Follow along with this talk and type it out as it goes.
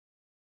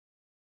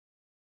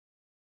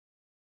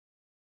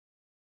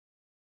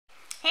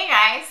Hey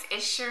guys,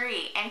 it's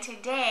Shereé, and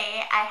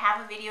today I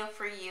have a video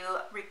for you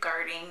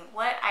regarding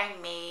what I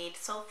made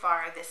so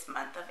far this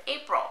month of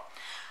April.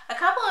 A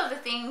couple of the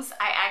things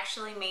I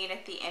actually made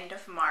at the end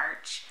of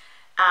March,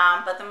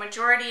 but the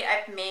majority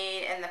I've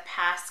made in the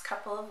past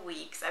couple of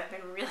weeks. I've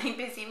been really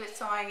busy with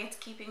sewing. It's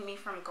keeping me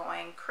from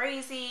going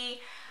crazy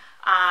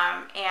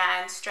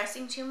and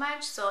stressing too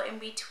much. So in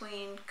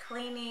between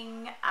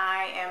cleaning,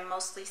 I am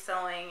mostly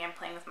sewing and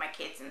playing with my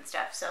kids and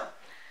stuff. So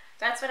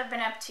that's what I've been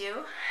up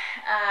to.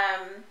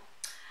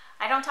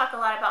 I don't talk a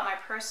lot about my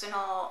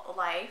personal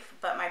life,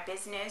 but my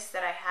business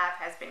that I have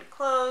has been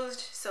closed,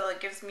 so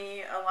it gives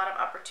me a lot of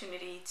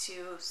opportunity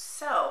to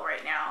sew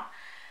right now.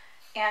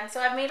 And so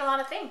I've made a lot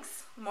of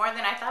things, more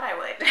than I thought I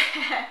would.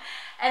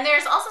 And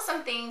there's also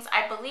some things,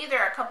 I believe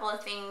there are a couple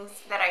of things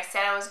that I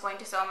said I was going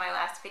to sew in my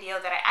last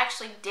video that I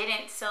actually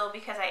didn't sew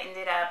because I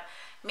ended up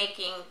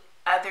making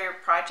other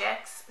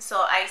projects.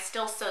 So I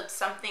still sewed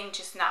something,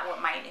 just not what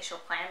my initial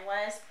plan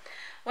was.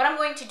 What I'm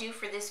going to do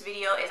for this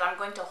video is I'm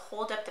going to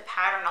hold up the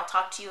pattern. I'll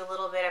talk to you a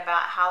little bit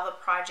about how the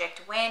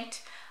project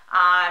went,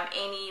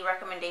 any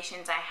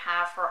recommendations I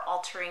have for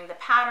altering the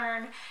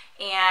pattern,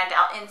 and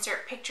I'll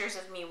insert pictures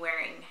of me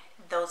wearing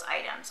those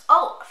items.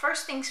 Oh,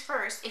 first things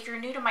first, if you're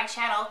new to my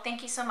channel,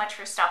 thank you so much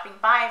for stopping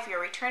by. If you're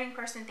a returning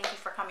person, thank you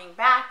for coming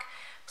back.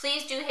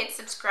 Please do hit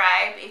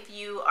subscribe if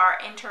you are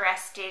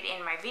interested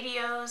in my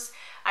videos.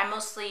 I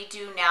mostly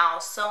do now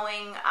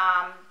sewing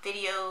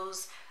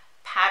videos.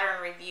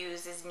 Pattern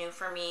reviews is new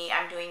for me.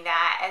 I'm doing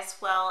that, as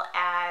well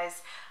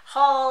as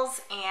hauls,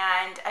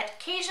 and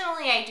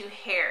occasionally I do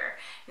hair.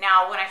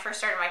 Now, when I first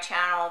started my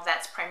channel,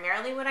 that's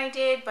primarily what I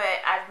did,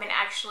 but I've been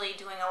actually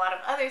doing a lot of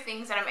other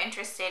things that I'm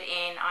interested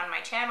in on my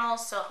channel,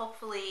 so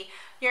hopefully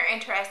you're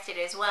interested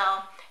as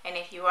well. And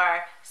if you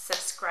are,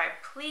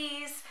 subscribe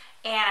please.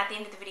 And at the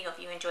end of the video, if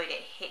you enjoyed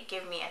it,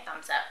 give me a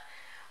thumbs up.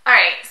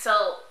 Alright,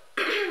 so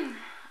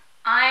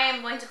I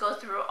am going to go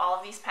through all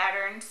of these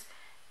patterns,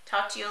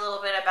 talk to you a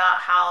little bit about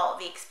how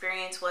the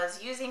experience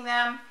was using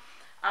them,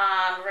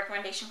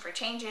 recommendation for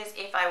changes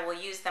if I will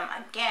use them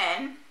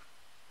again.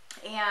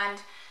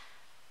 And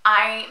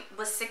I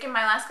was sick in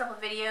my last couple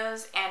of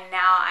videos, and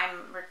now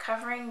I'm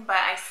recovering, but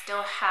I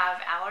still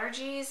have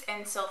allergies,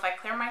 and so if I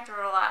clear my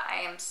throat a lot,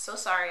 I am so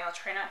sorry. I'll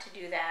try not to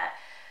do that,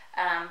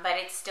 but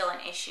it's still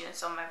an issue, and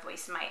so my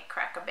voice might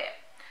crack a bit.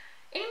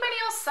 Anybody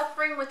else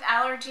suffering with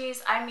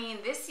allergies? I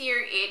mean, this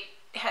year it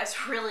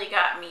has really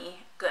got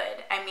me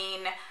good. I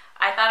mean,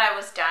 I thought I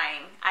was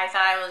dying. I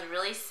thought I was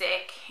really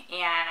sick,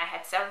 and I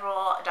had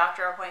several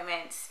doctor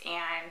appointments,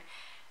 and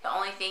the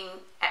only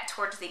thing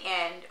towards the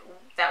end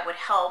that would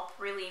help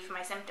relieve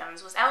my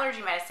symptoms was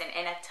allergy medicine,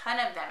 and a ton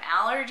of them.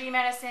 Allergy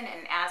medicine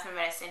and asthma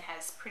medicine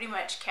has pretty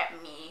much kept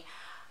me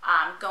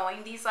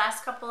going these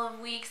last couple of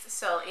weeks.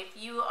 So if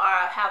you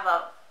have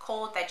a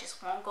cold that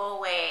just won't go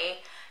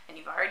away, and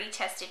you've already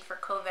tested for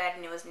COVID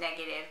and it was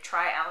negative,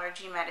 try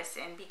allergy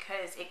medicine,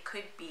 because it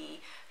could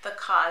be the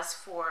cause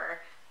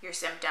for your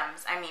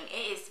symptoms. I mean,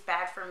 it is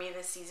bad for me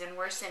this season,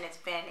 worse than it's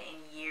been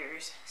in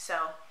years.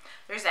 So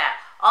there's that.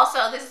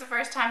 Also, this is the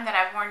first time that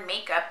I've worn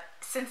makeup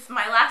since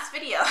my last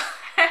video.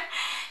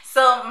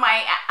 So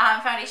my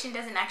foundation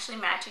doesn't actually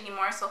match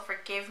anymore, so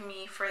forgive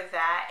me for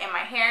that. And my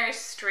hair is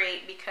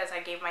straight because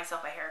I gave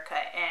myself a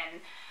haircut,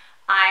 and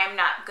I'm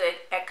not good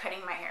at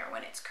cutting my hair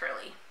when it's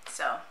curly.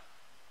 So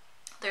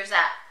there's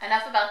that.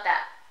 Enough about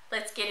that.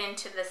 Let's get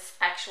into this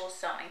actual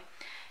sewing.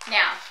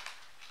 Now,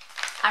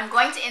 I'm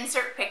going to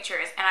insert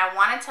pictures, and I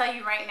want to tell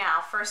you right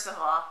now, first of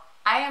all,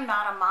 I am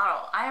not a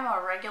model. I am a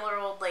regular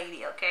old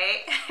lady,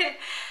 okay?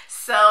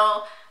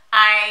 So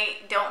I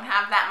don't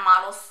have that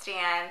model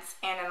stance,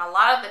 and in a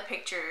lot of the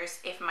pictures,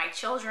 if my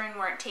children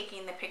weren't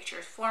taking the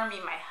pictures for me,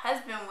 my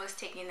husband was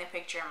taking the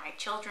picture, and my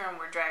children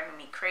were driving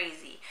me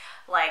crazy,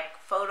 like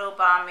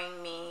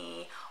photobombing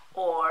me,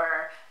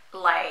 or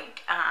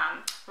like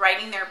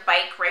riding their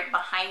bike right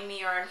behind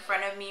me or in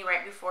front of me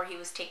right before he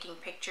was taking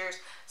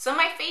pictures. So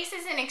my face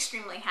isn't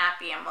extremely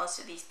happy in most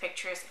of these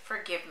pictures.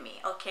 Forgive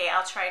me, okay?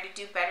 I'll try to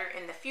do better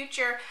in the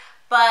future,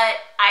 but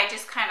I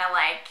just kind of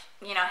like,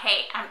 you know,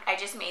 hey, I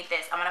just made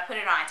this. I'm gonna put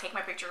it on, take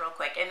my picture real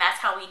quick. And that's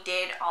how we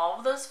did all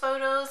of those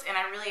photos, and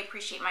I really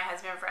appreciate my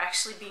husband for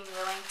actually being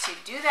willing to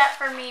do that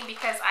for me,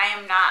 because I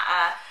am not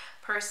a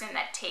person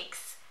that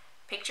takes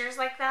pictures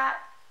like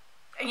that.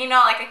 You know,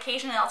 like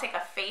occasionally I'll take a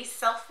face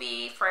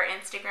selfie for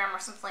Instagram or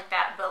something like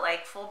that, but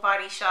like full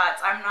body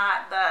shots, I'm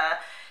not the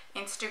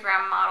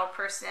Instagram model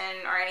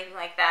person or anything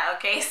like that,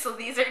 okay? So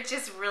these are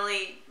just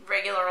really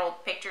regular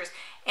old pictures,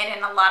 and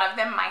in a lot of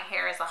them my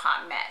hair is a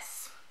hot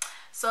mess.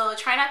 So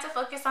try not to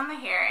focus on the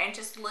hair and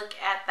just look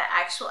at the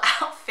actual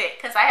outfit,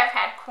 because I have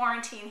had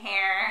quarantine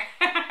hair.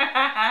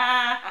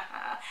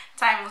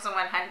 Time was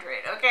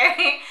 100,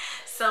 okay?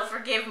 So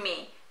forgive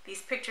me.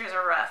 These pictures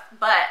are rough,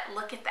 but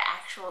look at the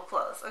actual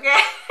clothes,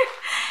 okay?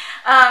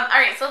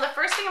 Alright, so the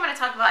first thing I'm going to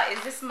talk about is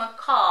this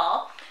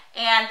McCall,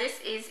 and this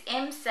is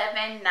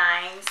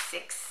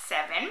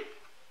M7967.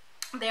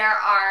 There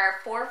are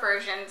 4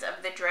 versions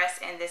of the dress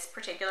in this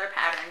particular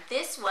pattern.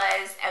 This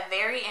was a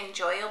very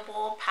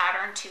enjoyable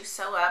pattern to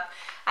sew up.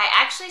 I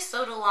actually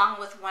sewed along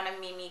with one of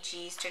Mimi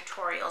G's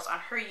tutorials on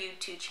her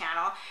YouTube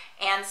channel,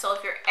 and so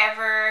if you're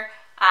ever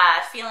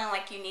feeling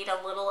like you need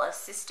a little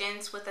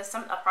assistance with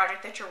a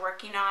project that you're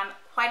working on,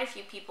 quite a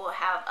few people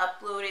have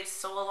uploaded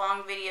sew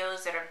along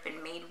videos that have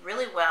been made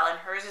really well, and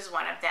hers is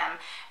one of them.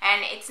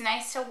 And it's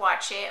nice to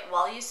watch it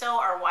while you sew,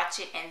 or watch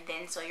it and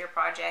then sew your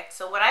project.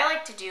 So what I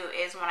like to do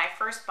is, when I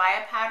first buy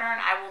a pattern,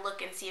 I will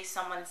look and see if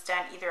someone's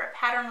done either a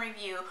pattern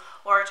review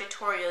or a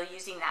tutorial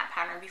using that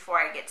pattern before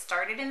I get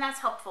started, and that's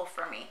helpful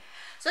for me.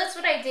 So that's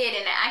what I did,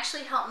 and it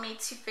actually helped me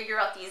to figure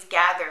out these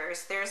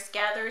gathers. There's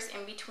gathers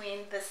in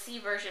between the C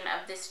version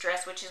of this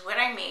dress, which is what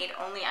I made,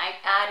 only I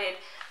added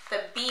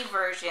the B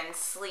version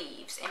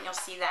sleeves, and you'll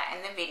see that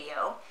in the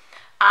video.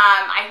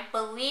 I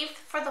believe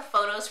for the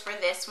photos for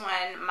this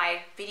one,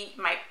 my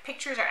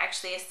pictures are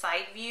actually a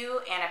side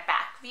view and a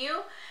back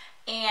view.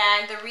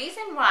 And the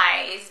reason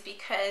why is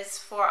because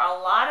for a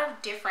lot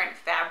of different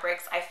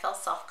fabrics, I felt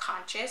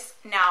self-conscious.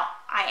 Now,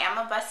 I am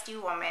a busty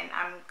woman.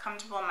 I'm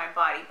comfortable in my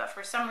body, but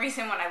for some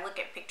reason, when I look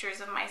at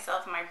pictures of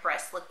myself, my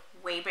breasts look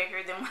way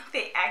bigger than what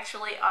they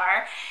actually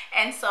are.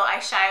 And so I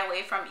shy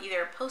away from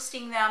either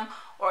posting them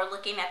or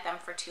looking at them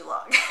for too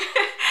long.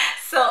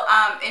 So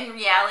in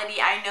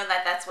reality, I know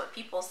that that's what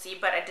people see,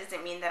 but it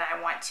doesn't mean that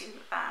I want to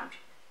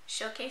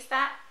showcase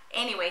that.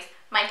 Anyways,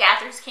 my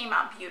gathers came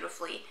out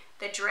beautifully.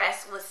 The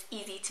dress was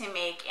easy to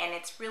make, and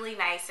it's really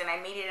nice, and I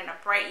made it in a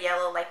bright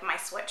yellow like my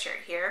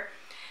sweatshirt here.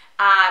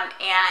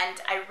 And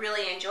I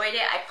really enjoyed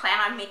it. I plan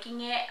on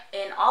making it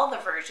in all the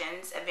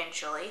versions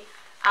eventually.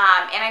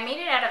 And I made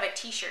it out of a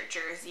t-shirt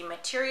jersey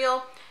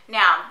material.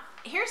 Now,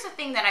 here's the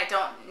thing that I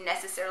don't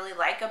necessarily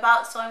like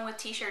about sewing with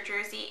t-shirt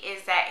jersey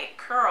is that it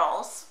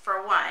curls,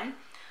 for one.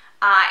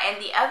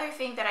 And the other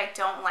thing that I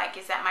don't like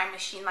is that my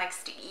machine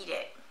likes to eat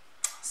it.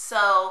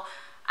 So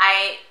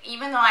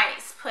even though I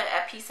put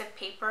a piece of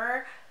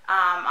paper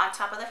on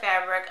top of the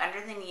fabric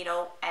under the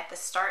needle at the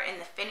start and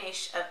the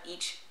finish of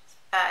each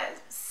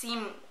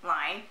seam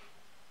line,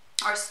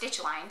 or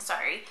stitch line,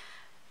 sorry,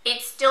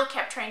 it still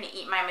kept trying to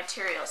eat my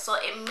material. So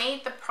it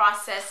made the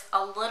process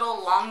a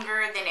little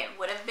longer than it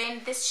would have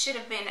been. This should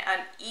have been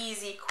an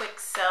easy, quick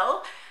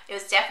sew. It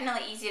was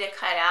definitely easy to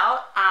cut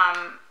out.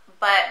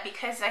 But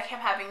because I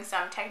kept having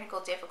some technical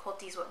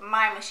difficulties with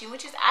my machine,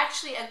 which is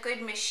actually a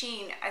good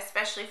machine,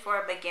 especially for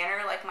a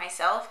beginner like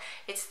myself,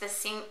 it's the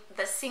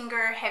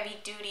Singer Heavy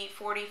Duty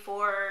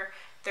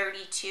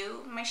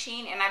 4432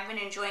 machine, and I've been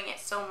enjoying it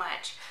so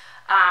much.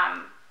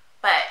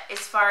 But as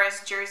far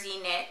as jersey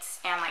knits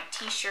and like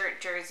t-shirt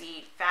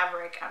jersey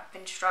fabric, I've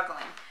been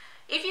struggling.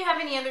 If you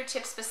have any other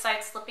tips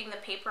besides slipping the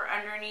paper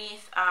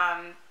underneath,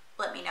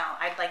 let me know.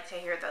 I'd like to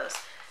hear those.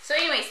 So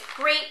anyways,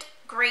 great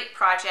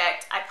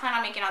project. I plan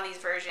on making all these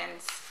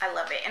versions. I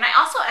love it. And I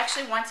also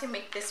actually want to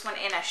make this one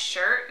in a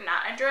shirt,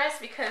 not a dress,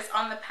 because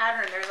on the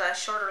pattern there's a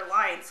shorter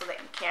line so that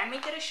you can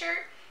make it a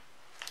shirt.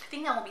 I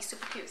think that will be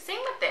super cute. Same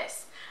with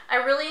this. I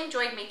really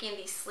enjoyed making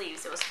these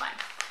sleeves. It was fun.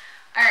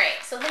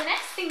 Alright, so the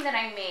next thing that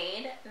I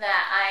made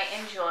that I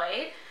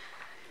enjoyed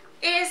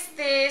is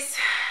this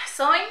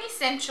Sewing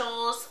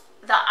Essentials,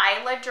 the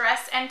Isla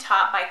dress and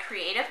top by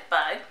Creative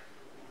Bug.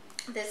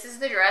 This is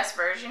the dress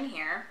version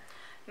here.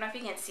 I don't know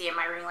if you can see it,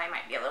 my ring light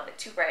might be a little bit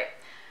too bright.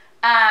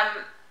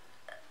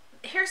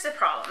 Here's the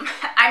problem.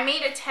 I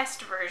made a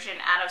test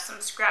version out of some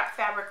scrap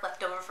fabric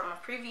left over from a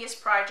previous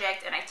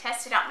project, and I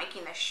tested out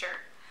making this shirt.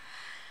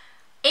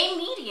 A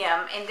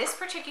medium in this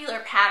particular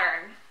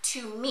pattern,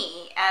 to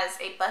me, as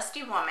a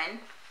busty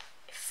woman,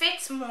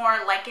 fits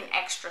more like an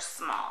extra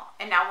small.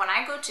 And now when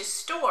I go to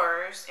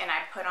stores and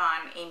I put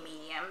on a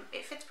medium,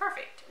 it fits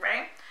perfect,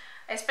 right?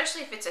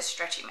 Especially if it's a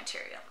stretchy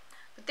material.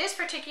 But this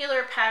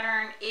particular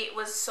pattern, it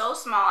was so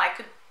small I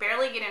could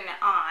barely get it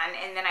on,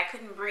 and then I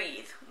couldn't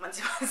breathe once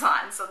it was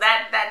on. So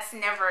that's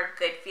never a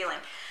good feeling.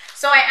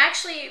 So I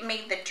actually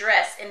made the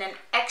dress in an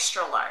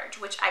extra large,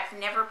 which I've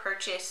never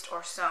purchased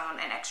or sewn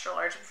an extra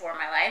large before in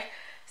my life.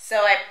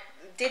 So I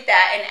did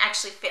that and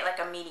actually fit like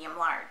a medium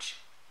large.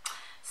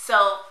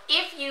 So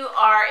if you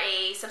are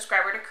a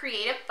subscriber to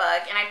Creative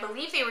Bug, and I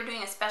believe they were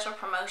doing a special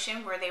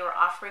promotion where they were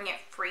offering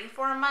it free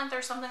for a month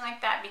or something like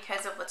that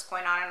because of what's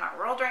going on in our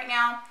world right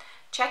now,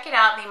 check it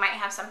out. They might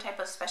have some type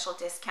of special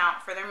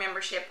discount for their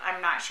membership.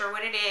 I'm not sure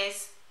what it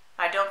is.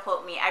 Don't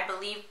quote me. I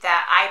believe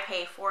that I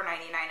pay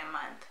 $4.99 a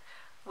month,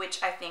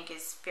 which I think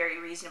is very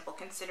reasonable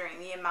considering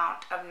the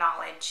amount of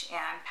knowledge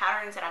and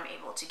patterns that I'm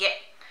able to get.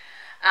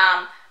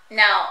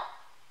 Now,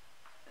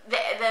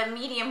 the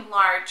medium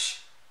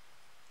large,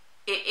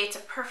 it's a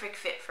perfect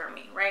fit for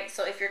me, right?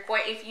 So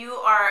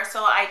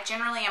so I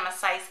generally am a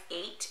size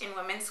 8 in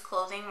women's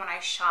clothing when I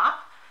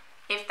shop.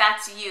 If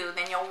that's you,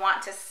 then you'll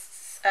want to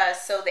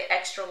sew the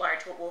extra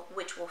large,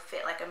 which will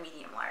fit like a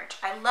medium large.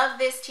 I love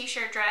this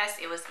t-shirt dress.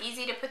 It was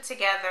easy to put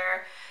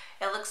together.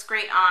 It looks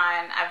great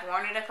on. I've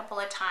worn it a couple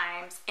of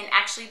times, and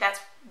actually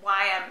that's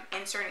why I'm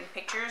inserting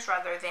pictures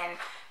rather than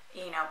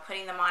you know,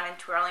 putting them on and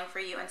twirling for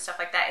you and stuff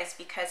like that is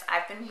because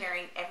I've been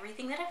wearing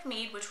everything that I've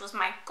made, which was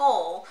my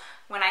goal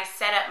when I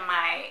set up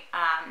my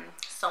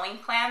sewing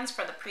plans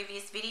for the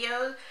previous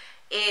video,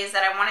 is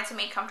that I wanted to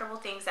make comfortable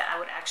things that I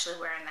would actually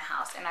wear in the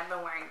house, and I've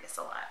been wearing this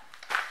a lot.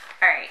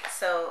 All right,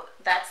 so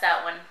that's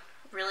that one.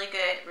 Really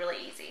good, really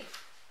easy.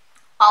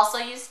 Also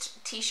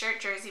used t-shirt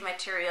jersey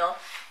material,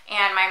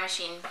 and my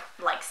machine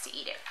likes to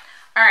eat it.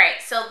 All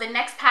right, so the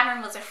next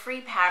pattern was a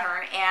free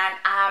pattern, and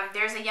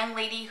there's a young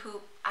lady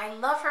who, I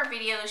love her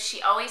videos.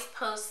 She always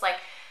posts like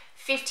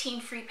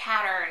 15 free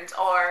patterns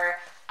or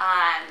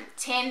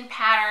 10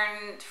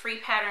 free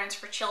patterns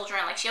for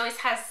children. Like, she always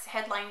has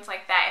headlines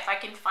like that. If I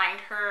can find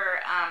her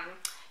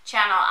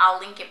channel, I'll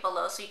link it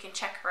below so you can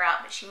check her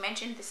out. But she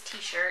mentioned this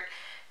t-shirt.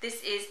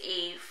 This is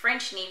a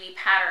French Navy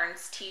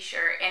Patterns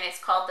t-shirt, and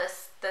it's called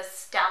the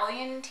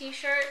Stallion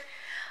t-shirt.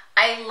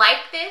 I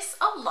like this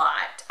a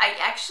lot. I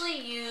actually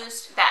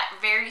used that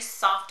very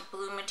soft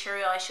blue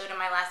material I showed in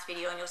my last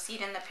video, and you'll see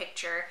it in the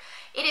picture.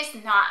 It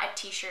is not a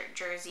t-shirt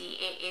jersey.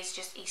 It is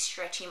just a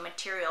stretchy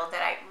material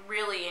that I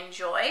really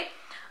enjoy.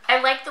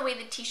 I like the way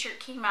the t-shirt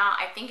came out.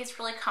 I think it's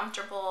really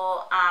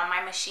comfortable.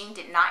 My machine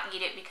did not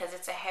eat it because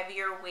it's a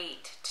heavier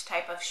weight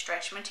type of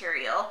stretch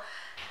material.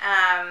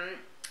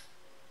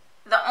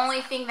 The only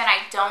thing that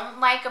I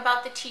don't like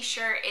about the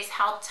t-shirt is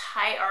how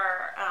tight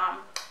or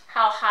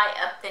how high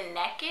up the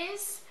neck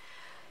is.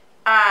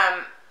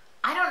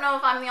 I don't know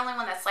if I'm the only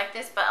one that's like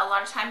this, but a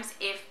lot of times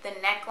if the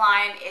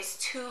neckline is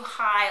too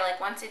high, like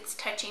once it's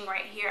touching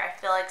right here, I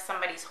feel like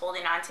somebody's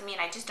holding on to me,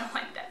 and I just don't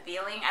like that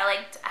feeling. I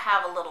like to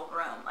have a little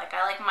room. Like,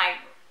 I like my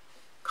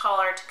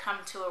collar to come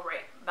to a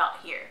right about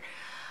here.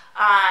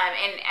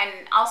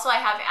 And also I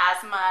have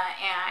asthma,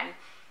 and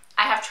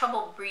I have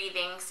trouble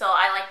breathing, so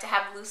I like to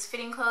have loose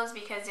fitting clothes,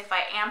 because if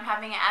I am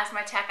having an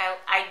asthma attack,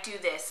 I do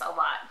this a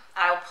lot.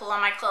 I'll pull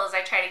on my clothes.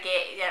 I try to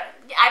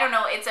get, I don't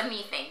know, it's a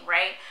me thing,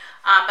 right?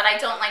 But I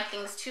don't like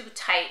things too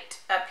tight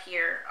up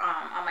here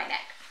on my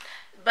neck.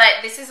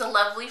 But this is a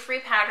lovely free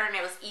pattern.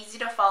 It was easy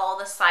to follow.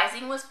 The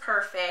sizing was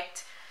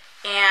perfect,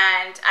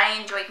 and I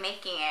enjoyed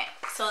making it.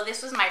 So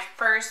this was my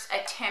first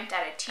attempt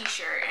at a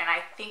t-shirt, and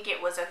I think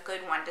it was a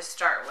good one to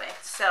start with.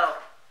 So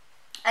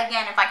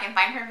again, if I can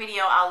find her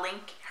video, I'll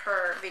link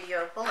her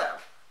video below.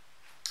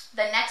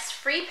 The next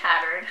free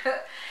pattern,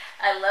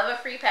 I love a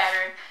free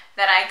pattern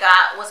that I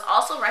got, was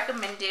also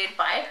recommended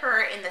by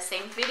her in the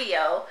same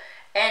video,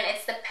 and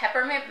it's the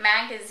Peppermint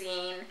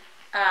Magazine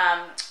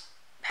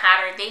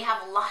pattern. They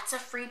have lots of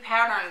free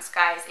patterns,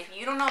 guys. If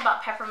you don't know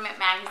about Peppermint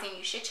Magazine,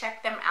 you should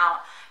check them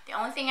out. The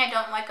only thing I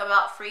don't like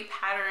about free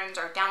patterns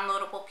or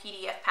downloadable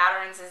PDF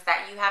patterns is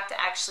that you have to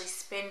actually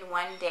spend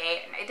one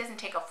day, and it doesn't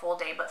take a full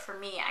day, but for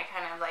me, I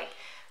kind of like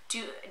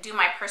do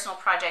my personal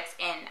projects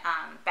in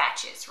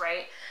batches,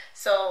 right?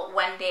 So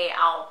one day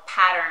I'll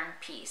pattern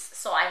piece.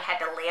 So I had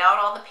to lay out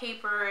all the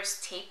papers,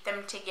 tape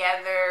them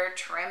together,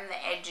 trim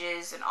the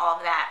edges and all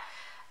of that.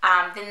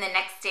 Then the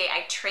next day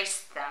I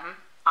traced them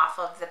off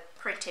of the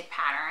printed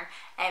pattern,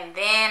 and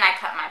then I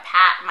cut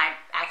my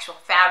actual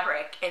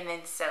fabric and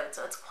then sewed.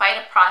 So it's quite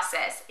a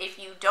process. If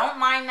you don't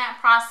mind that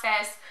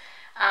process,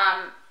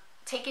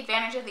 take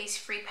advantage of these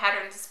free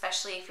patterns,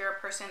 especially if you're a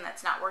person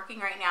that's not working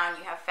right now and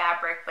you have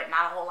fabric but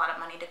not a whole lot of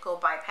money to go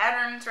buy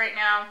patterns right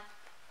now.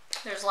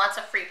 There's lots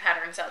of free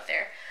patterns out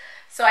there.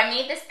 So I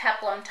made this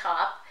peplum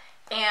top,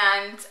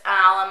 and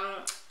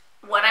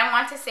what I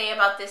want to say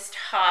about this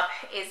top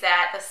is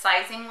that the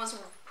sizing was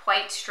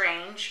quite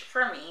strange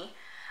for me.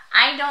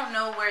 I don't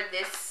know where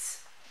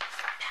this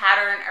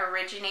pattern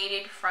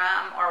originated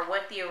from or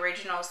what the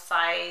original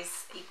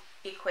size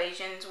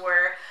equations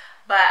were,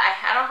 but I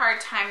had a hard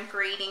time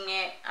grading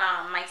it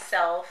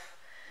myself.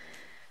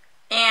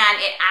 And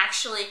it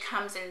actually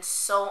comes in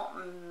so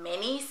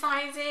many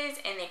sizes,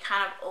 and they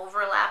kind of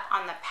overlap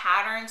on the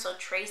pattern, so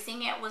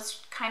tracing it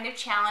was kind of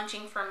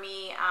challenging for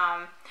me.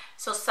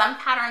 So some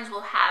patterns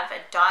will have a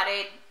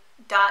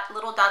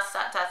little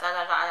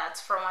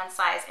dots for one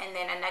size, and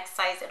then the next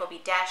size it'll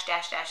be dash,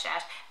 dash, dash,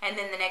 dash, and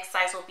then the next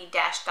size will be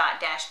dash, dot,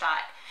 dash, dot.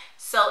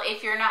 So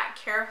if you're not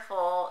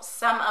careful,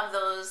 some of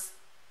those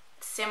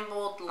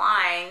symboled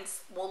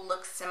lines will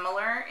look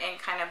similar and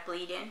kind of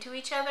bleed into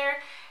each other,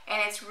 and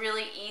it's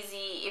really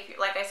easy, if,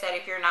 like I said,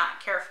 if you're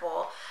not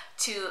careful,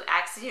 to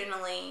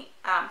accidentally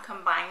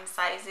combine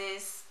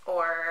sizes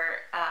or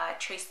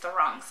trace the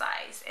wrong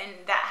size. And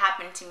that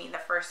happened to me the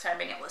first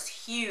time, and it was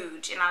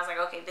huge, and I was like,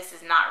 okay, this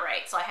is not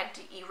right. So I had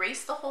to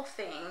erase the whole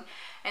thing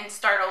and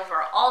start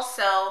over.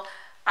 Also,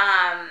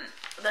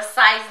 the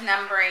size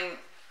numbering,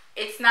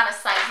 it's not a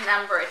size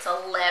number, it's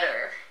a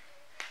letter.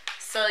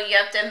 So you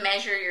have to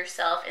measure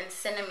yourself in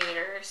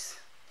centimeters,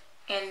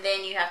 and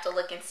then you have to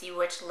look and see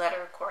which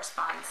letter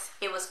corresponds.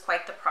 It was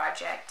quite the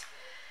project.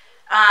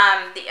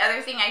 The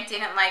other thing I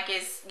didn't like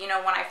is, you know,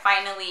 when I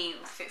finally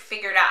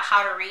figured out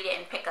how to read it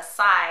and pick a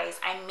size,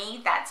 I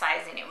made that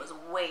size and it was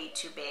way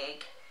too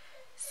big.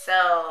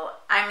 So,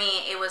 I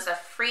mean, it was a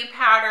free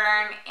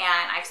pattern,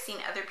 and I've seen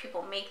other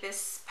people make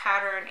this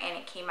pattern and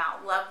it came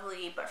out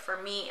lovely, but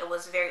for me it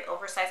was very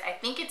oversized. I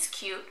think it's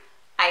cute.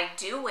 I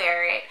do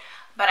wear it.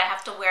 but I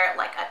have to wear it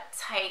like a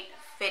tight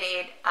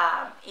fitted,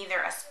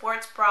 either a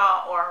sports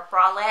bra or a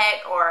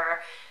bralette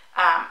or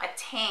a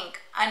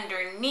tank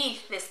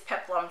underneath this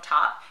peplum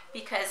top,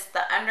 because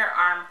the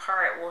underarm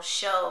part will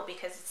show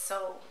because it's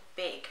so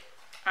big.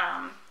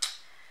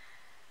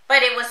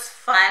 But it was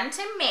fun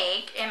to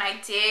make, and I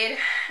did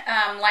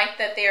like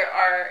that there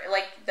are,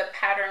 like, the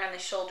pattern on the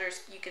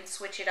shoulders, you can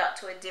switch it out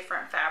to a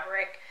different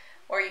fabric,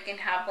 or you can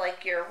have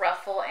like your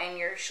ruffle and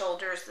your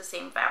shoulders the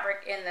same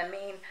fabric, and the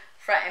main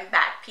front and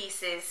back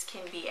pieces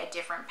can be a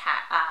different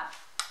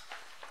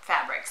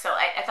fabric. So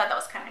I thought that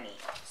was kind of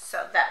neat.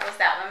 So that was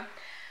that one.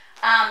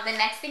 The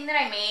next thing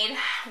that I made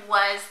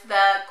was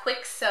the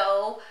Quick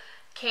Sew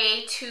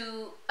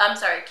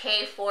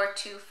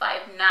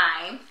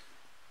K4259.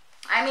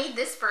 I made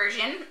this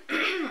version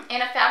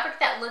in a fabric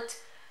that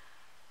looked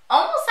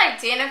almost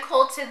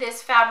identical to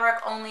this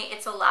fabric, only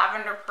it's a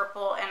lavender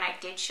purple, and I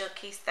did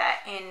showcase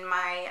that in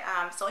my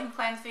sewing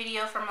plans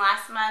video from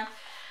last month.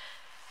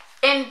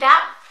 And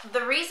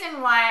the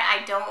reason why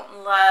I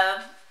don't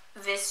love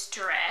this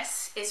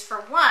dress is, for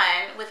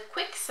one, with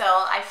Quick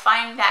Sew, I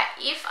find that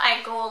if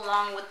I go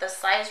along with the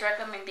size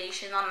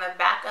recommendation on the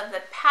back of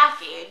the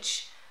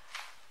package,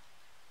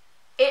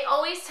 it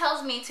always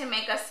tells me to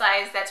make a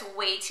size that's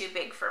way too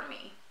big for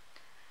me.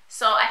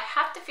 So I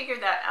have to figure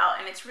that out,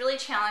 and it's really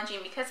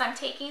challenging because I'm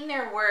taking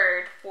their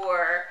word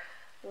for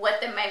what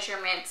the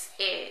measurements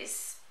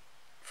is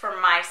for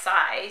my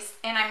size,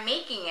 and I'm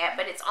making it,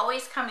 but it's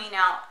always coming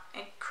out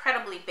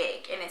incredibly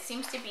big, and it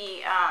seems to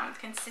be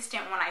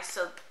consistent when I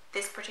sew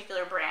this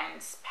particular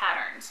brand's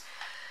patterns.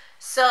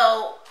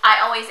 So I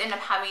always end up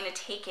having to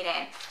take it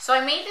in. So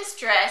I made this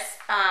dress,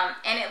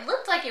 and it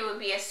looked like it would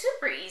be a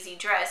super easy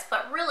dress,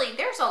 but really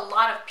there's a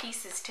lot of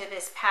pieces to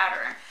this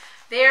pattern.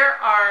 There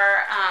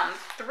are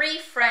 3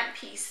 front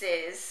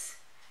pieces,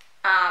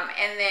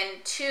 and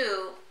then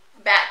 2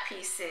 back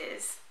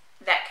pieces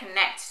that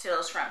connect to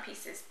those front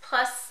pieces,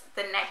 plus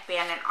the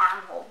neckband and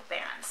armhole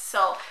bands.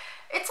 So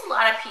it's a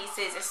lot of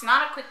pieces. It's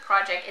not a quick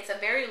project. It's a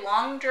very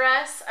long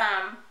dress,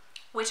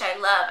 which I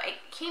love. It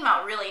came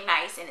out really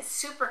nice, and it's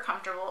super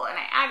comfortable, and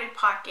I added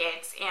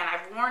pockets, and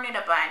I've worn it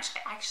a bunch.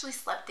 I actually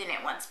slept in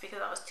it once because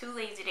I was too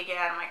lazy to get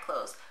out of my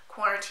clothes.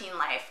 Quarantine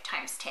life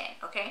times 10,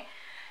 okay?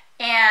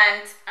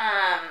 And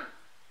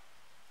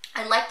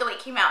I like the way it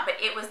came out, but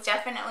it was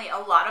definitely a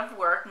lot of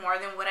work, more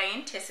than what I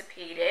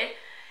anticipated.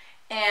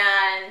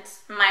 And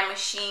my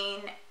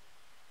machine,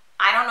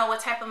 I don't know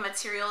what type of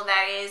material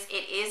that is.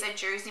 It is a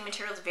jersey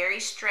material. It's very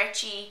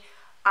stretchy.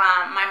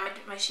 My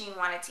machine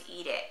wanted to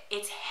eat it.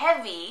 It's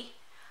heavy,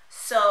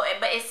 so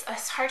but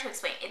it's hard to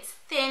explain. It's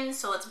thin,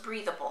 so it's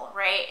breathable,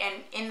 right?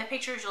 And in the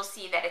pictures you'll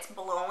see that it's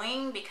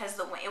blowing because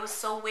it was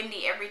so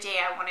windy. Every day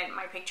I wanted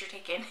my picture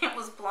taken, it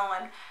was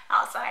blowing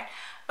outside.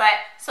 But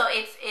so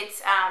it's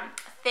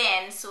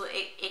thin, so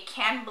it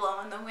can blow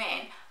in the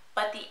wind.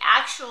 But the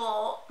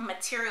actual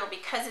material,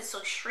 because it's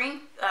so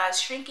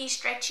shrinky,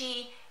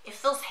 stretchy, it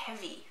feels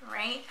heavy,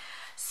 right?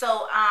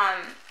 So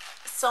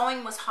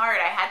sewing was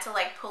hard. I had to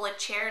like pull a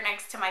chair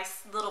next to my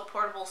little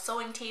portable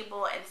sewing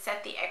table and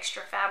set the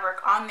extra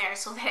fabric on there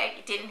so that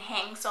it didn't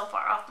hang so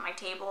far off my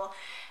table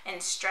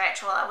and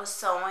stretch while I was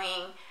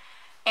sewing.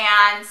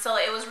 And so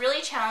it was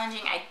really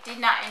challenging. I did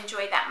not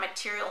enjoy that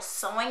material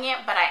sewing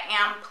it, but I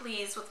am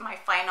pleased with my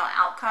final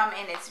outcome,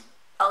 and it's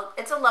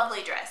a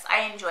lovely dress.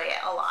 I enjoy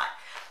it a lot.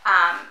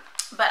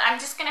 But I'm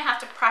just gonna have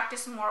to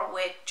practice more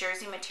with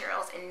jersey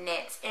materials and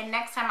knits, and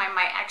next time I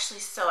might actually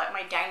sew at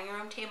my dining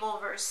room table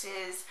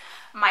versus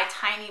my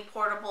tiny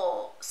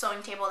portable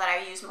sewing table that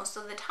I use most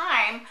of the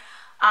time.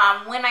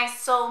 When I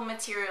sew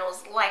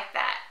materials like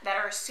that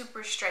are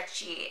super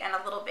stretchy and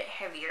a little bit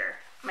heavier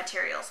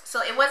materials.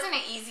 So it wasn't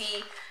an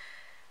easy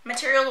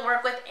material to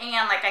work with,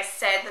 and like I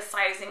said, the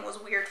sizing was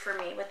weird for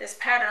me with this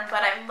pattern,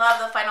 but I love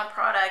the final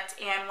product,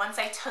 and once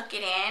I took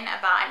it in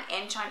about an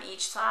inch on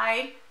each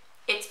side,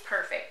 it's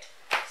perfect.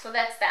 So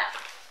that's that.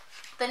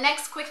 The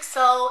next Quick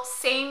Sew,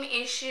 same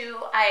issue.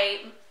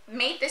 I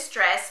made this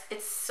dress.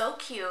 It's so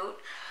cute.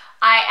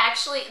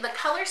 The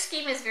color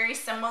scheme is very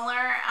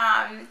similar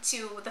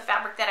to the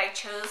fabric that I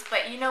chose,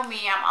 but you know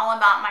me, I'm all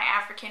about my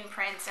African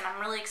prints, and I'm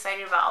really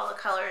excited about all the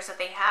colors that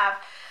they have.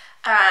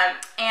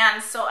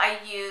 And so I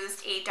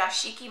used a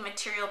dashiki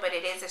material, but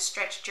it is a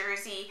stretch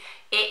jersey.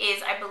 It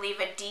is, I believe,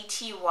 a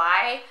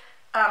DTY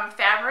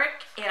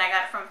fabric, and I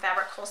got it from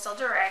Fabric Wholesale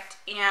Direct,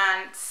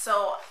 and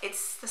so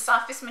it's the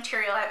softest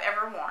material I've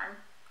ever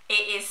worn.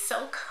 It is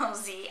so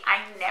cozy.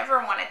 I never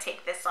want to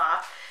take this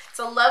off. It's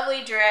a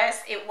lovely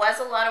dress. It was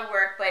a lot of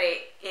work, but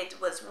it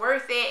was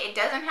worth it. It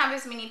doesn't have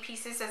as many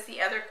pieces as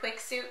the other Quick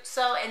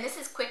Sew, and this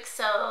is Quick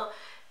Sew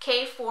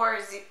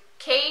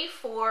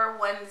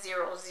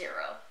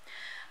K4100.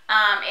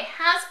 It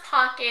has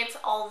pockets,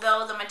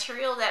 although the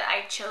material that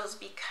I chose,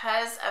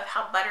 because of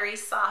how buttery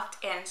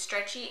soft and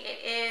stretchy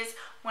it is,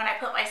 when I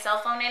put my cell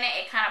phone in it,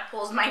 it kind of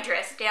pulls my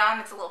dress down.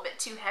 It's a little bit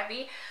too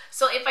heavy.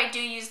 So if I do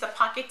use the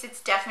pockets,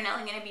 it's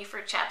definitely going to be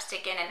for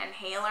chapstick and an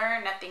inhaler,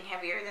 nothing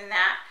heavier than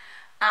that.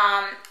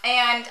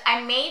 And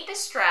I made the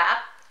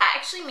strap. I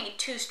actually made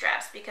 2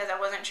 straps because I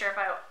wasn't sure if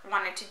I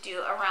wanted to do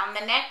around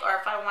the neck or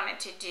if I wanted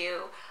to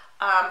do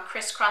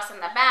crisscross in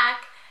the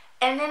back.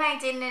 And then I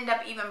didn't end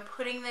up even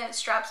putting the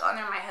straps on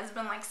there. My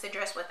husband likes to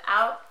dress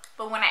without.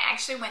 But when I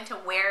actually went to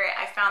wear it,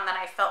 I found that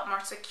I felt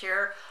more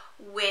secure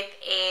with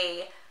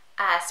a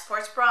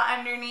sports bra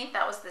underneath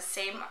that was the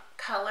same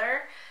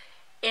color.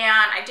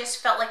 And I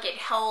just felt like it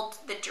held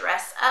the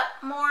dress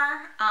up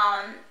more.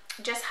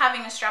 Just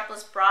having a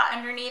strapless bra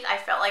underneath, I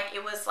felt like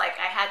it was like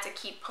I had to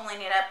keep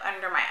pulling it up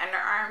under my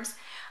underarms.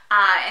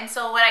 And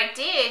so what I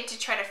did to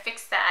try to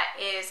fix that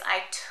is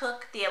I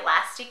took the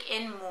elastic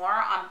in more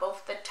on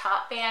both the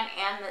top band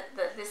and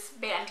this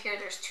band here.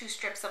 There's 2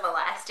 strips of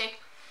elastic.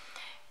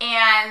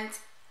 And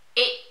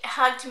it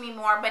hugged me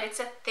more, but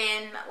it's a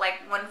thin,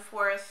 like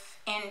 1/4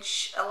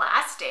 inch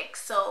elastic.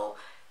 So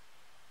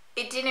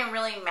it didn't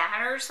really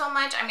matter so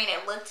much. I mean,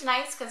 it looked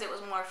nice because it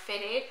was more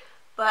fitted,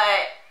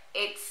 but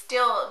it's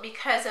still,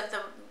 because of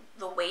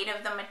the weight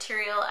of the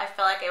material, I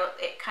feel like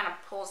it kind of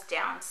pulls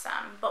down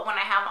some. But when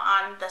I have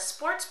on the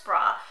sports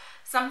bra,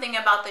 something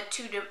about the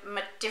 2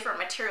 different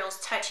materials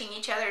touching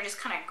each other just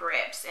kind of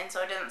grips, and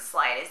so it doesn't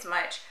slide as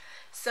much.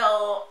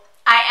 So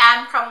I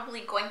am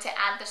probably going to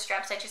add the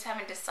straps. I just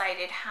haven't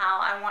decided how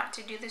I want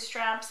to do the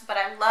straps, but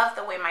I love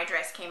the way my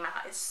dress came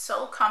out. It's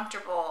so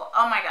comfortable.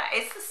 Oh my god,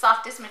 it's the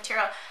softest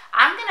material.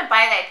 I'm gonna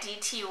buy that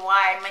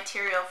DTY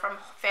material from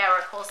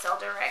Fabric Wholesale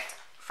Direct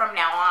from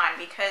now on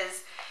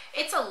because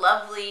it's a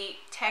lovely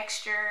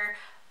texture.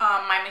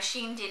 My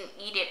machine didn't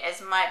eat it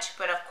as much,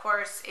 but of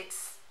course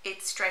it's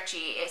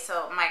stretchy,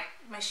 so my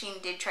machine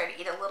did try to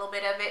eat a little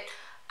bit of it.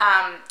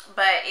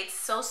 But it's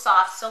so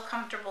soft, so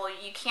comfortable.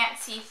 You can't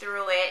see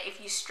through it. If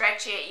you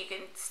stretch it, you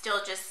can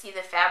still just see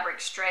the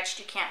fabric stretched.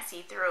 You can't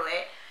see through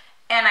it,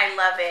 and I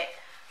love it.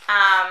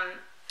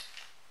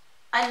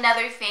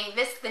 Another thing,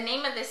 the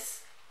name of this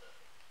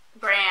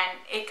brand,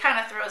 it kind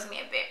of throws me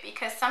a bit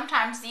because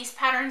sometimes these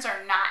patterns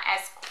are not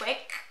as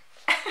quick.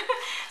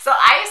 So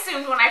I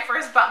assumed when I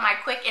first bought my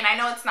quick, and I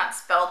know it's not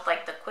spelled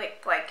like the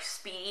quick, like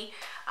speedy,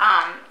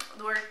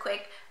 the word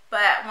quick,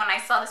 but when I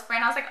saw this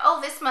brand, I was like, oh,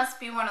 this must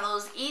be one of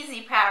those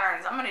easy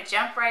patterns. I'm going to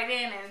jump right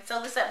in and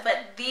sew this up.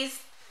 But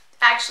these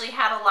actually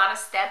had a lot of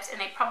steps, and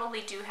they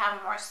probably do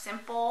have more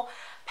simple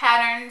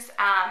patterns,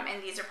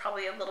 and these are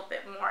probably a little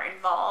bit more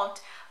involved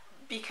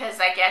because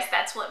I guess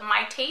that's what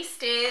my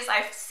taste is.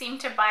 I seem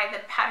to buy the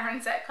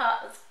patterns that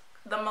cause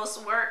the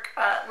most work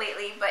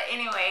lately. But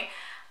anyway,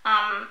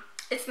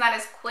 it's not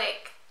as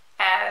quick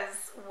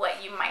as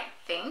what you might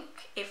think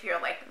if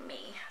you're like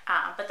me,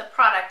 but the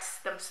products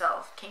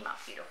themselves came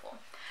out beautiful.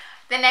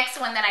 The next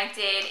one that I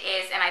did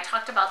is, and I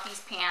talked about these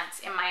pants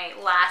in my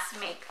last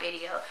make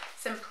video,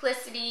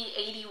 Simplicity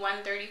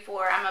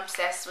 8134. I'm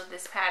obsessed with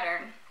this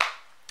pattern.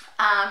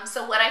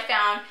 So what I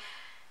found,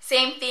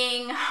 same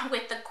thing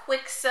with the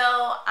quick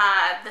sew,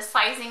 the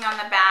sizing on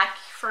the back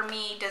for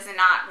me does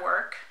not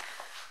work.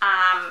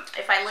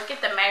 If I look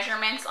at the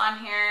measurements on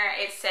here,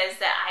 it says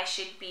that I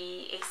should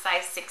be a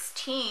size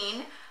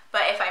 16,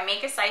 but if I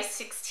make a size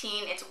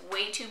 16, it's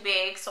way too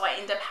big, so I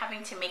end up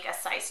having to make a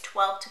size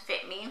 12 to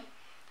fit me.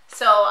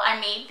 So I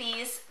made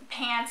these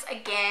pants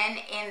again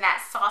in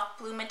that soft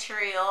blue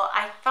material.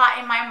 I thought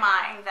in my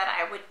mind that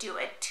I would do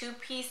a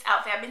 2-piece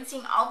outfit. I've been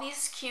seeing all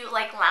these cute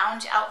like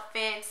lounge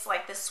outfits,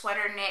 like the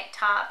sweater knit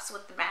tops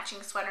with the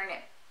matching sweater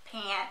knit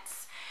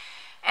pants.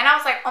 And I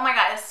was like, oh my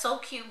god, it's so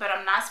cute, but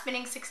I'm not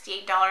spending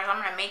 $68. I'm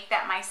going to make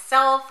that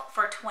myself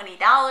for $20,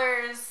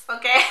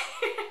 okay?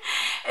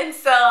 And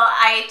so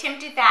I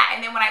attempted that,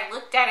 and then when I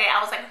looked at it,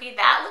 I was like, okay,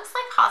 that looks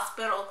like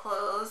hospital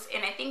clothes,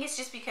 and I think it's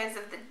just because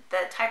of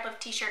the type of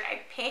t-shirt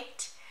I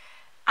picked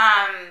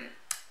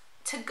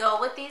to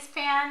go with these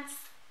pants.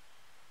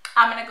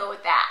 I'm going to go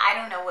with that. I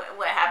don't know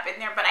what happened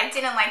there, but I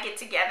didn't like it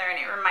together, and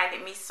it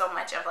reminded me so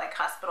much of like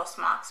hospital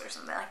smocks or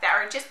something like that,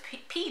 or just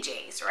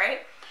PJs, right?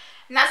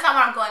 And that's not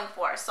what I'm going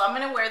for. So I'm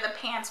going to wear the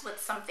pants with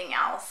something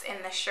else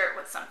and the shirt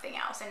with something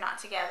else and not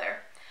together.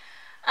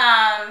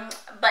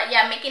 But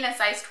yeah, making a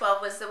size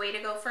 12 was the way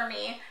to go for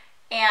me.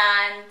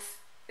 And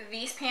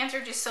these pants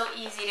are just so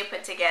easy to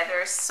put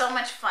together. So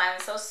much fun,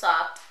 so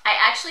soft. I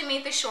actually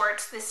made the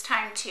shorts this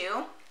time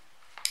too.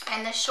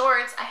 And the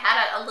shorts, I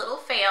had a little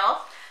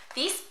fail.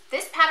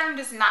 This pattern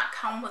does not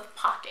come with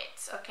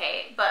pockets,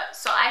 okay? But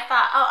so I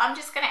thought, oh, I'm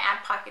just going to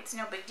add pockets,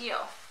 no big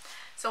deal.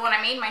 So when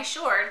I made my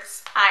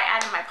shorts, I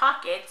added my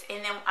pockets,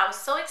 and then I was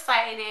so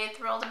excited,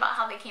 thrilled about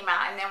how they came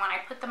out, and then when I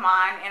put them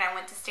on and I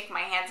went to stick my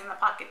hands in the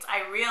pockets,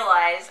 I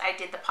realized I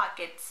did the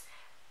pockets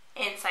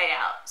inside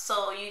out.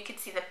 So you could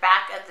see the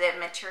back of the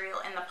material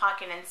in the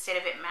pocket instead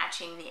of it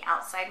matching the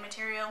outside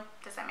material.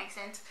 Does that make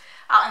sense?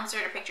 I'll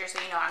insert a picture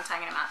so you know what I'm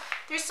talking about.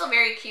 They're still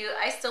very cute.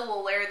 I still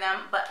will wear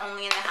them, but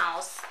only in the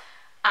house.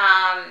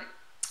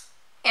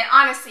 And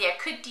honestly, I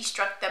could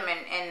destruct them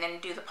and then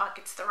do the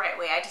pockets the right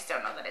way. I just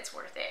don't know that it's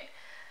worth it.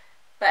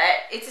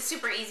 But it's a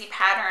super easy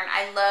pattern.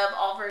 I love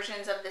all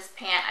versions of this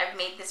pant. I've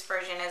made this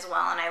version as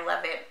well, and I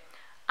love it.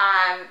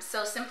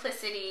 So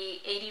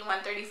Simplicity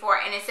 8134,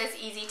 and it says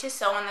easy to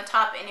sew on the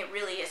top, and it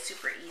really is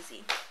super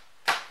easy.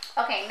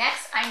 Okay,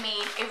 next I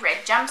made a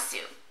red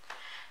jumpsuit.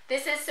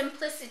 This is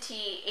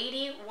Simplicity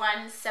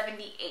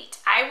 8178.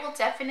 I will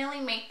definitely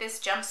make this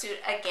jumpsuit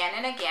again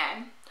and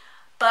again,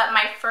 but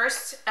my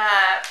first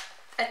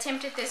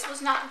attempt at this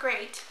was not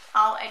great,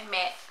 I'll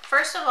admit.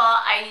 First of all,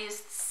 I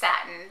used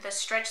satin, the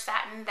stretch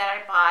satin that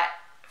I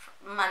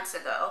bought months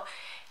ago,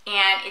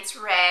 and it's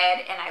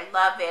red and I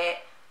love it.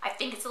 I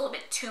think it's a little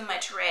bit too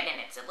much red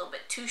and it's a little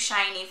bit too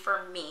shiny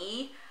for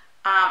me.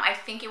 I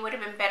think it would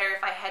have been better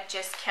if I had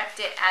just kept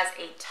it as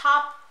a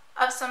top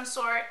of some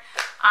sort.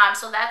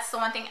 So that's the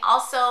one thing.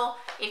 Also,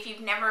 if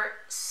you've never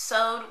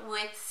sewed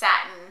with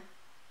satin,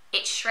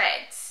 it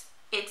shreds.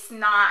 It's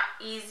not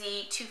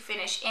easy to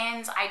finish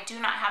ends. I do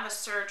not have a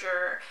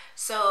serger,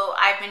 so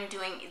I've been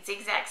doing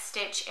zigzag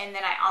stitch, and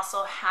then I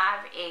also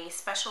have a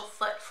special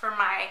foot for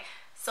my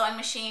sewing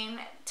machine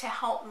to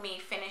help me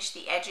finish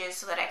the edges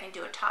so that I can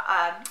do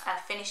a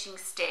finishing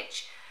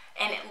stitch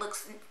and it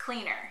looks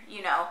cleaner,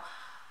 you know.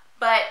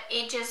 But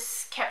it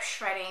just kept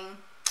shredding.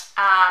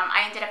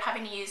 I ended up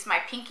having to use my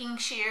pinking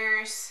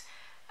shears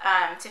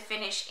to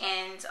finish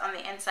ends on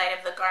the inside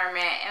of the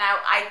garment, and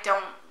I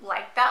don't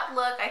like that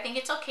look. I think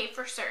it's okay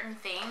for certain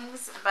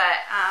things, but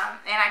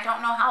and I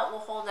don't know how it will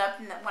hold up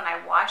when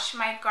I wash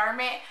my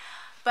garment,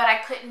 but I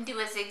couldn't do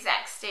a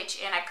zigzag stitch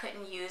and I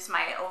couldn't use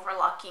my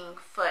overlocking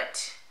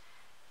foot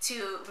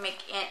to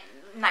make it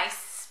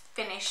nice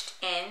finished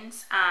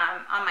ends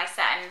on my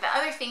satin. The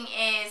other thing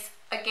is,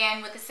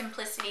 again, with the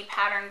Simplicity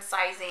pattern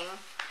sizing,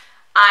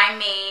 I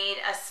made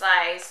a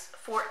size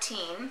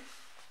 14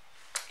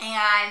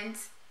 and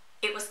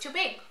it was too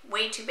big,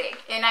 way too big.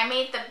 And I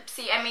made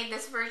I made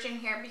this version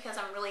here because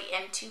I'm really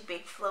into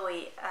big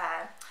flowy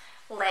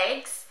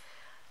legs,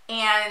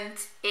 and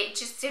it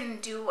just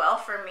didn't do well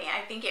for me.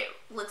 I think it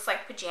looks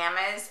like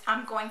pajamas.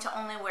 I'm going to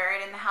only wear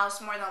it in the house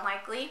more than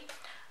likely,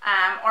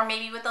 or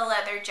maybe with a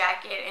leather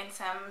jacket and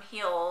some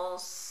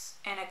heels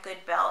and a good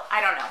belt. I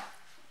don't know.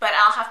 But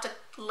I'll have to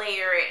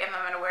layer it if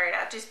I'm going to wear it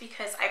out, just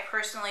because I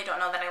personally don't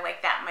know that I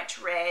like that much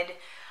red,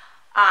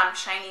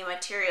 shiny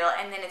material,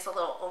 and then it's a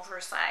little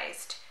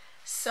oversized.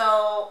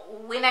 So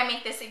when I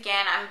make this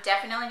again, I'm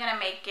definitely going to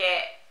make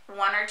it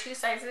 1 or 2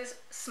 sizes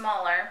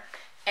smaller.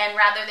 And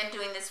rather than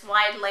doing this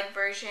wide leg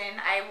version,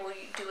 I will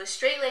do a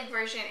straight leg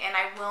version, and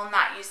I will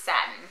not use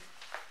satin.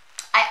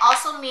 I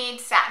also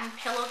made satin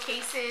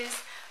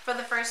pillowcases for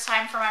the first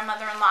time for my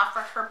mother-in-law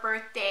for her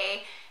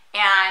birthday.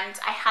 And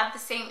I had the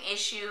same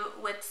issue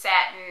with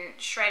satin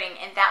shredding,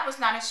 and that was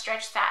not a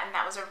stretch satin.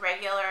 That was a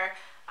regular,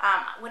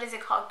 what is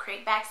it called,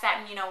 crepe back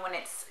satin. You know, when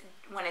it's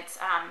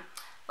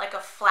like a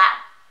flat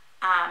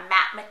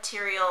matte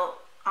material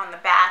on the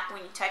back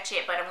when you touch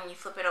it, but when you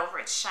flip it over,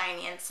 it's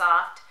shiny and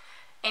soft.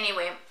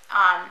 Anyway,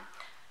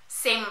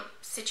 same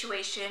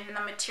situation.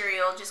 The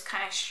material just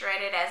kind of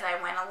shredded as I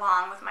went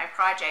along with my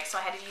project, so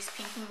I had to use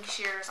pinking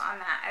shears on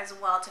that as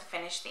well to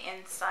finish the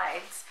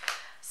insides.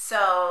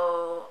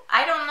 So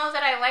I don't know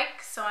that I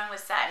like sewing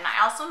with satin.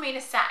 I also made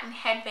a satin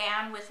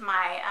headband with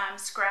my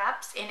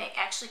scraps, and it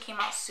actually came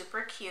out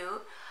super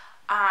cute.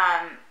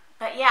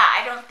 But yeah,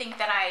 I don't think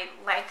that I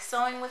like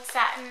sewing with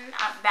satin.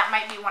 That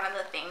might be one of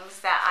the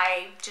things that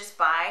I just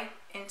buy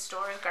in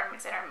stores,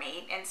 garments that are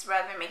made, and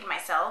rather than making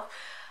myself.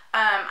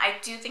 I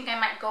do think I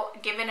might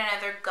give it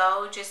another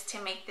go just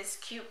to make this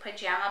cute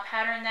pajama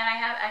pattern that I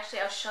have.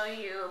 Actually, I'll show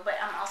you, but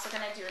I'm also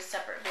going to do a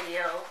separate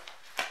video.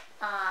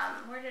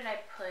 Where did I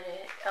put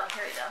it? Oh,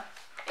 here we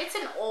go. It's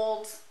an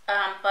old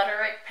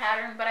butterick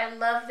pattern, but I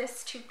love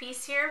this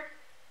 2-piece here.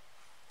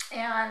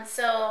 And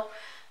so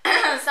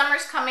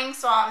summer's coming,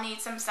 so I'll need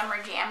some summer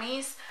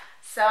jammies.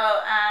 So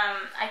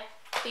I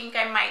think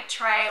I might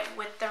try it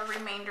with the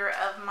remainder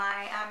of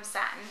my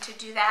satin to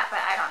do that, but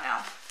I don't know.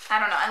 I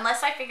don't know.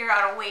 Unless I figure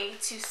out a way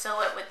to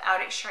sew it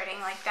without it shredding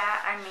like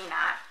that, I may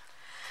not.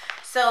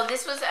 So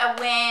this was a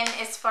win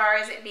as far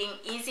as it being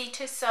easy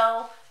to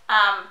sew.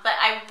 But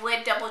I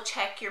would double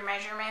check your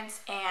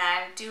measurements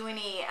and do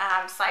any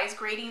size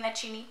grading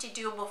that you need to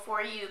do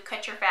before you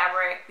cut your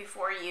fabric,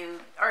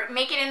 or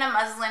make it in a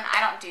muslin. I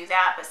don't do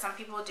that, but some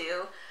people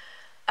do.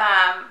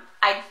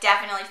 I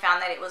definitely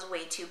found that it was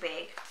way too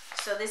big.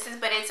 So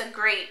but it's a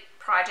great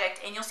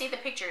project, and you'll see the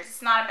pictures.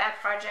 It's not a bad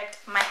project.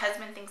 My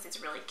husband thinks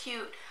it's really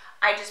cute.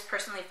 I just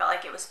personally felt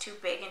like it was too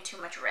big and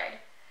too much red.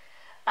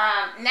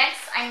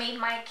 Next, I made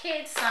my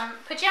kids some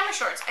pajama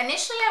shorts.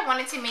 Initially, I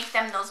wanted to make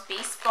them those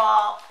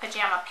baseball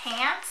pajama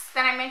pants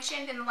that I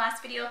mentioned in the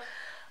last video,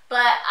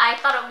 but I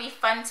thought it would be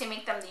fun to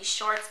make them these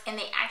shorts, and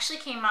they actually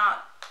came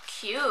out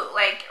cute,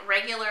 like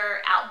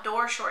regular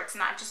outdoor shorts,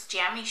 not just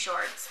jammy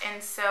shorts.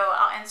 And so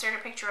I'll insert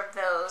a picture of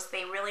those.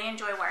 They really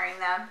enjoy wearing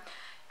them,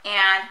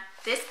 and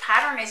this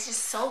pattern is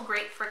just so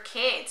great for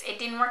kids. It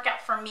didn't work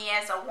out for me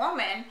as a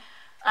woman,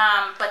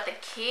 but the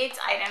kids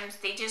items,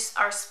 they just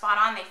are spot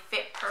on. They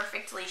fit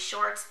perfectly,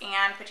 shorts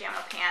and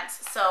pajama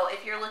pants. So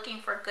if you're looking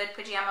for good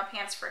pajama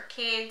pants for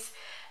kids,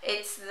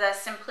 it's the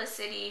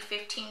Simplicity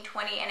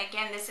 1520. And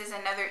again, this is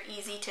another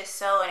easy to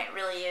sew, and it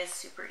really is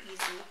super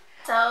easy.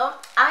 So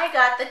I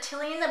got the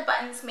Tilly and the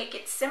Buttons Make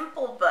It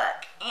Simple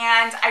book,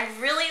 and I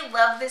really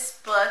love this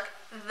book.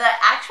 The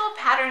actual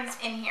patterns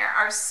in here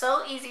are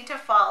so easy to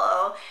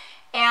follow,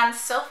 And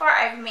so far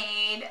I've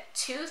made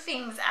 2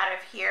 things out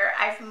of here.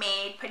 I've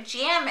made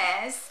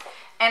pajamas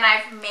and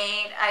I've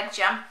made a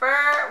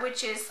jumper,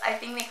 which is, I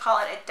think they call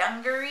it a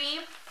dungaree.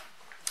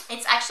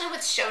 It's actually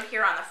what's showed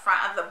here on the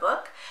front of the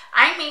book.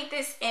 I made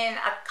this in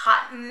a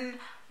cotton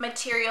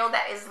material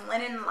that is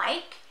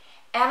linen-like,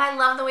 and I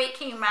love the way it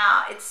came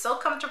out. It's so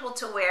comfortable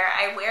to wear.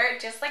 I wear it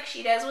just like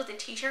she does with a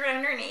t-shirt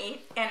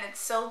underneath, and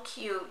it's so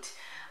cute.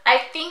 I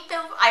think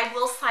that I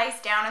will size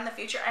down in the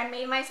future. I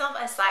made myself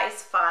a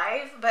size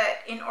 5, but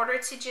in order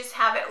to just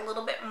have it a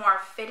little bit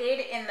more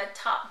fitted in the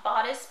top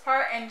bodice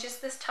part and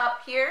just this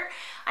top here,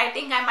 I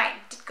think I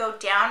might go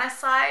down a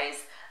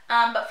size.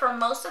 But for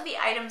most of the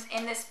items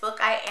in this book,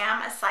 I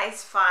am a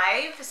size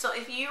 5. So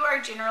if you are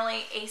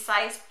generally a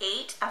size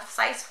 8, a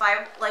size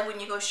 5, like when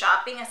you go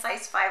shopping, a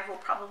size 5 will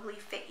probably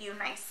fit you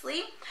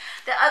nicely.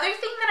 The other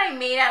thing that I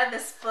made out of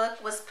this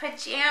book was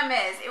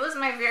pajamas. It was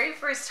my very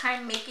first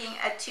time making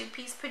a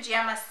 2-piece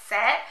pajama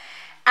set.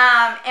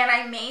 And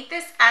I made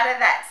this out of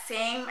that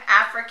same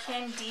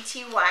African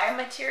DTY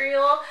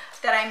material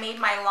that I made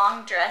my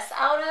long dress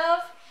out of.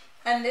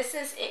 And this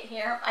is it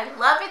here. I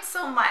love it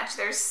so much.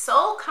 They're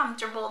so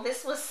comfortable.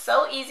 This was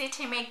so easy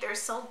to make. They're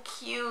so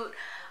cute.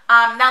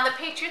 Now the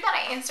picture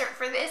that I insert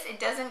for this, it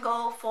doesn't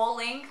go full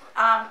length.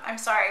 I'm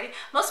sorry.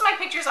 Most of my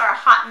pictures are a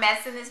hot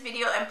mess in this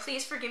video, and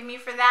please forgive me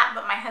for that,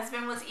 but my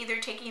husband was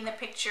either taking the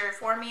picture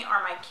for me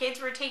or my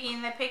kids were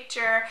taking the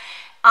picture.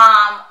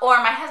 Or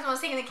my husband was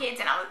taking the kids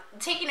and I was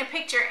taking a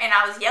picture and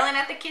I was yelling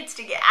at the kids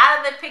to get out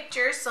of the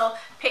picture. So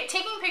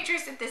taking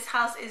pictures at this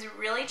house is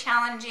really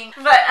challenging.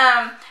 But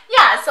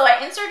yeah, so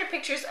I inserted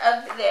pictures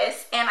of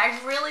this, and I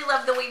really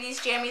love the way these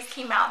jammies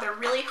came out. They're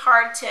really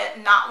hard to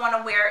not want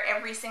to wear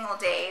every single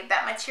day.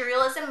 That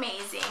material is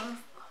amazing.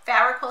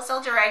 Fabric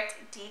Wholesale Direct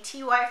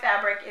DTY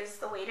fabric is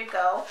the way to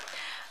go.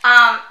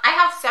 I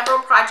have several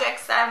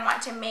projects that I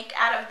want to make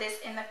out of this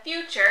in the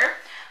future.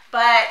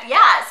 But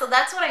yeah, so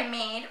that's what I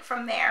made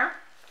from there.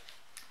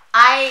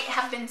 I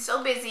have been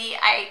so busy.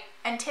 I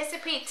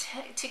anticipate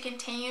to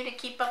continue to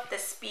keep up the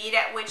speed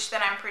at which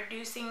that I'm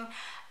producing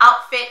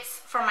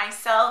outfits for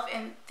myself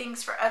and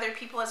things for other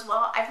people as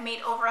well. I've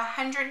made over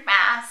 100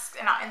 masks,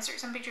 and I'll insert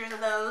some pictures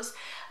of those.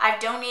 I've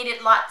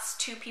donated lots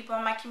to people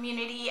in my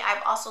community.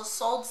 I've also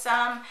sold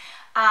some,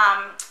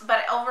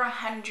 but over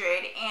 100,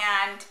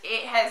 and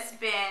it has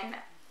been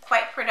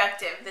quite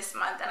productive this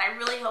month, and I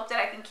really hope that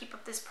I can keep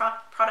up this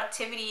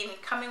productivity in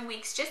coming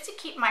weeks, just to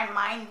keep my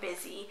mind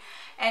busy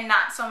and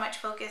not so much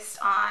focused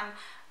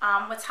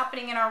on what's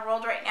happening in our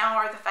world right now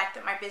or the fact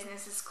that my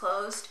business is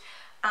closed.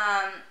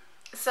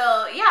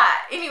 So yeah,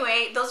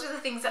 anyway, those are the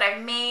things that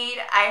I've made.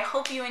 I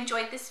hope you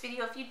enjoyed this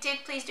video. If you did,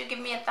 please do give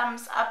me a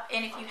thumbs up,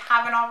 and if you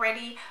haven't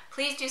already,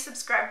 please do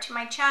subscribe to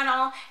my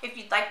channel. If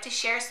you'd like to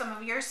share some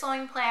of your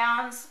sewing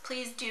plans,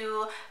 please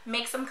do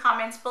make some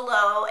comments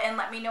below and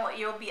let me know what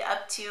you'll be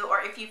up to,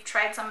 or if you've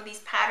tried some of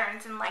these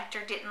patterns and liked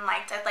or didn't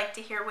like. I'd like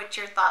to hear what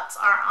your thoughts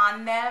are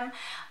on them.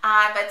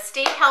 But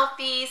stay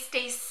healthy,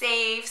 stay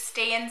safe,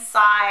 stay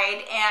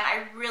inside, and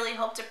I really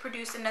hope to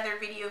produce another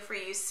video for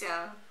you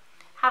soon.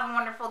 Have a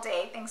wonderful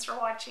day. Thanks for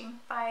watching.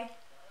 Bye.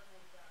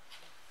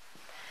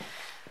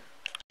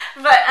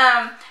 But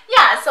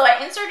yeah, so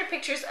I inserted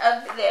pictures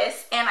of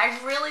this, and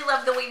I really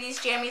love the way these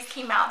jammies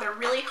came out. They're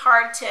really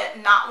hard to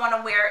not want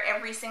to wear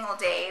every single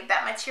day.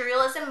 That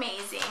material is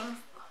amazing.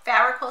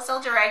 Fabric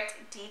Wholesale Direct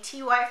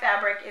DTY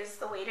fabric is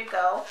the way to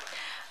go.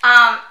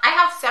 I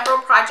have several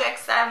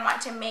projects that I want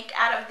to make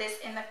out of this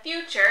in the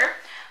future.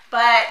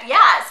 But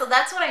yeah, so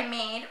that's what I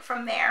made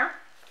from there.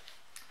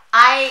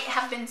 I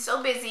have been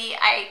so busy.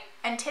 I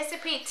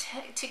anticipate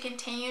to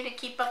continue to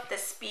keep up the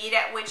speed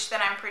at which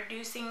that I'm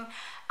producing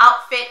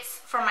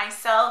outfits for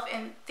myself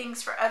and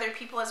things for other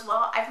people as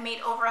well. I've made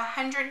over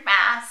 100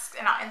 masks,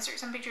 and I'll insert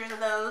some pictures of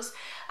those.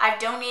 I've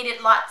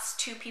donated lots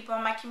to people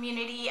in my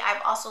community.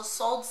 I've also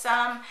sold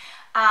some,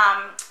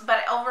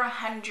 but over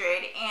 100,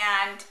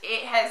 and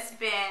it has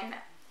been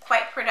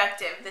quite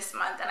productive this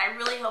month, and I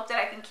really hope that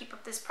I can keep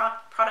up this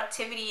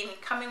productivity in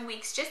coming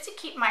weeks, just to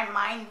keep my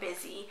mind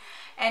busy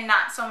and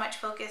not so much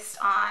focused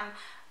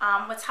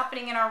on what's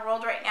happening in our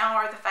world right now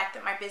or the fact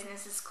that my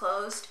business is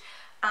closed.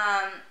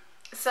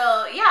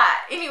 So yeah,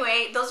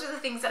 anyway, those are the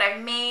things that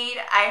I've made.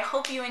 I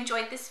hope you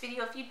enjoyed this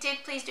video. If you did,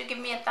 please do give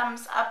me a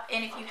thumbs up,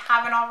 and if you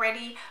haven't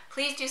already,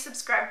 please do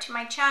subscribe to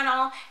my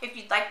channel. If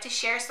you'd like to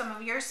share some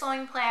of your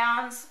sewing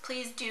plans,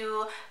 please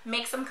do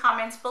make some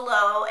comments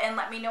below and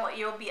let me know what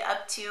you'll be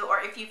up to, or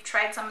if you've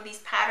tried some of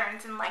these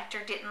patterns and liked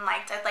or didn't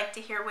like. I'd like to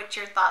hear what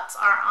your thoughts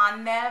are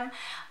on them.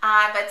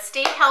 But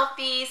stay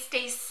healthy,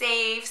 stay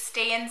safe,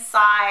 stay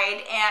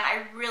inside, and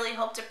I really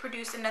hope to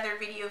produce another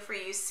video for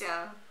you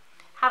soon.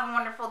 Have a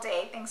wonderful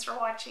day. Thanks for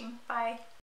watching. Bye.